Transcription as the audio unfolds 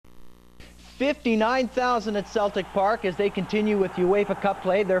59,000 at Celtic Park as they continue with UEFA Cup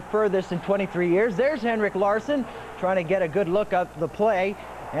play, their furthest in 23 years. There's Henrik Larsson trying to get a good look at the play.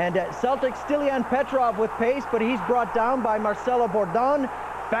 And Celtic, Stilian Petrov with pace, but he's brought down by Marcelo Bourdon.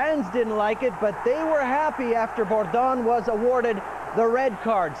 Fans didn't like it, but they were happy after Bourdon was awarded the red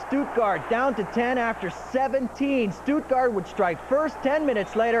card. Stuttgart down to 10 after 17. Stuttgart would strike first. 10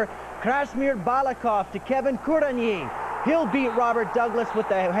 minutes later, Krasmir Balakov to Kevin Kurani. He'll beat Robert Douglas with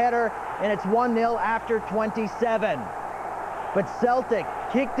the header, and it's 1-0 after 27. But Celtic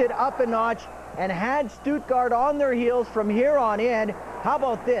kicked it up a notch and had Stuttgart on their heels from here on in. How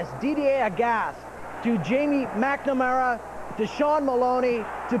about this? Didier Agas to Jamie McNamara to Sean Maloney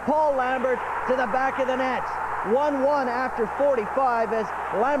to Paul Lambert to the back of the net. 1-1 after 45 as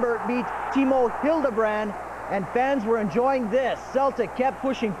Lambert beat Timo Hildebrand, and fans were enjoying this. Celtic kept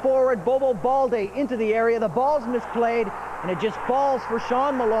pushing forward. Bobo Balde into the area. The ball's misplayed, and it just falls for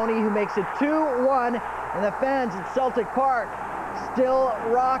Sean Maloney, who makes it 2-1, and the fans at Celtic Park still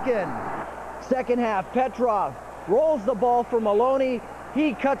rocking. Second half, Petrov rolls the ball for Maloney.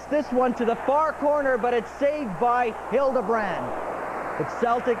 He cuts this one to the far corner, but it's saved by Hildebrand. But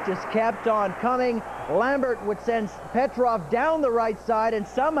Celtic just kept on coming. Lambert would send Petrov down the right side, and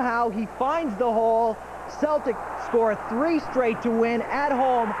somehow he finds the hole. Celtic score 3 straight to win at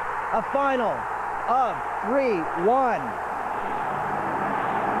home, a final of 3-1.